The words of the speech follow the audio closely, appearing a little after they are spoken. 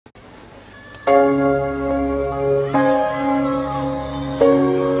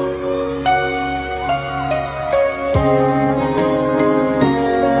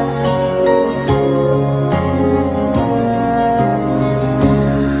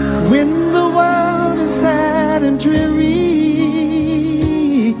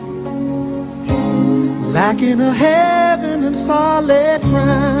walking a heaven and solid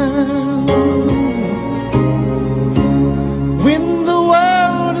ground. When the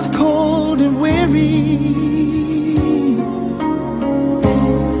world is cold and weary,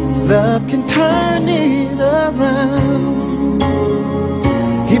 love can turn it around.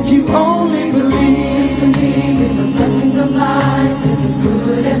 If you only believe in the blessings of life, in the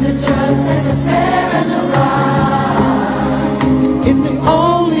good and the just and the fair and the right, in the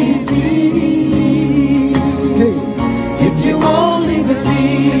only believe. Hey. If you only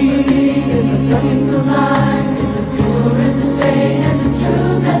believe in the blessings of life, in the pure and the sane and the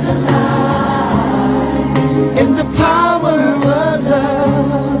truth and the light, in the power of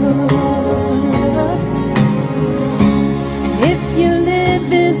love. If you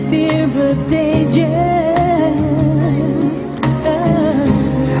live in fear of danger,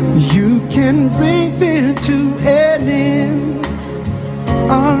 you can bring fear to an end.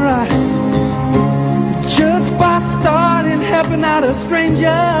 Alright, just by starting helping out a stranger,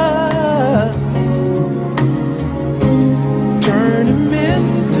 turn him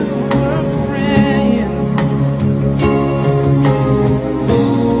into a friend.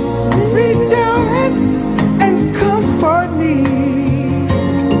 Reach out and comfort me,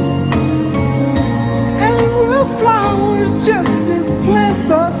 and real flowers just as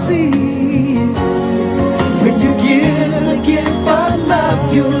plants or seeds. When you give a gift of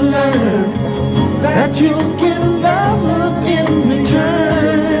love, you learn that you'll get love in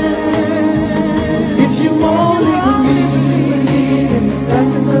return. If you only believe in the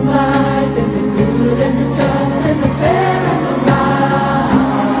blessings of life, in the good and the just and the fair and the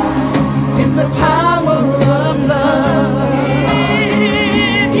right, in the power of love.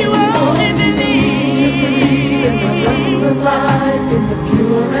 if you only believe, Just believe in the blessings of life, in the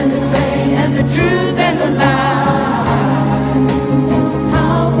pure and the sane and the truth and the light,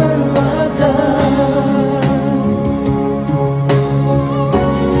 power of love.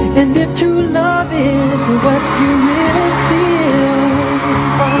 and if true love is what you really feel,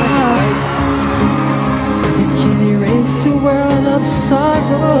 it can erase a world of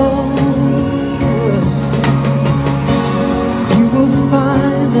sorrow. You will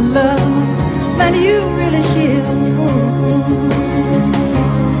find the love that you really heal,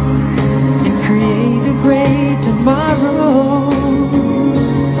 and create a great tomorrow.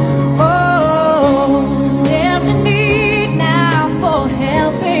 Oh, there's a need now for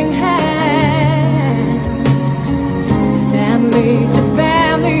helping hand, family to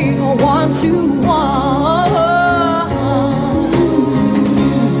family, or one to one.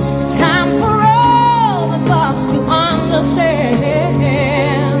 Time for all of us to understand,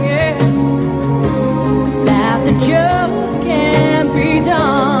 yeah, that the job can be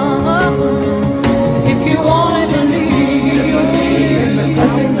done. If you want to believe, Just believe in the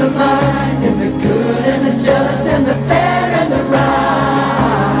blessings of life, in the good and the just and the fair and the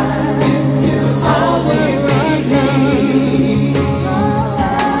right. If you only believe,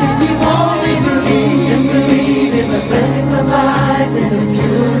 if you only believe, just believe in the blessings of life, in the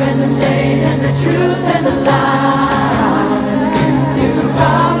pure and the sane and the truth and the light, in the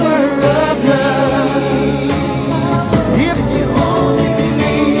power of love. If you only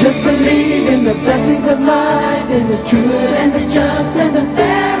believe, just believe in the blessings of life, in the truth and the just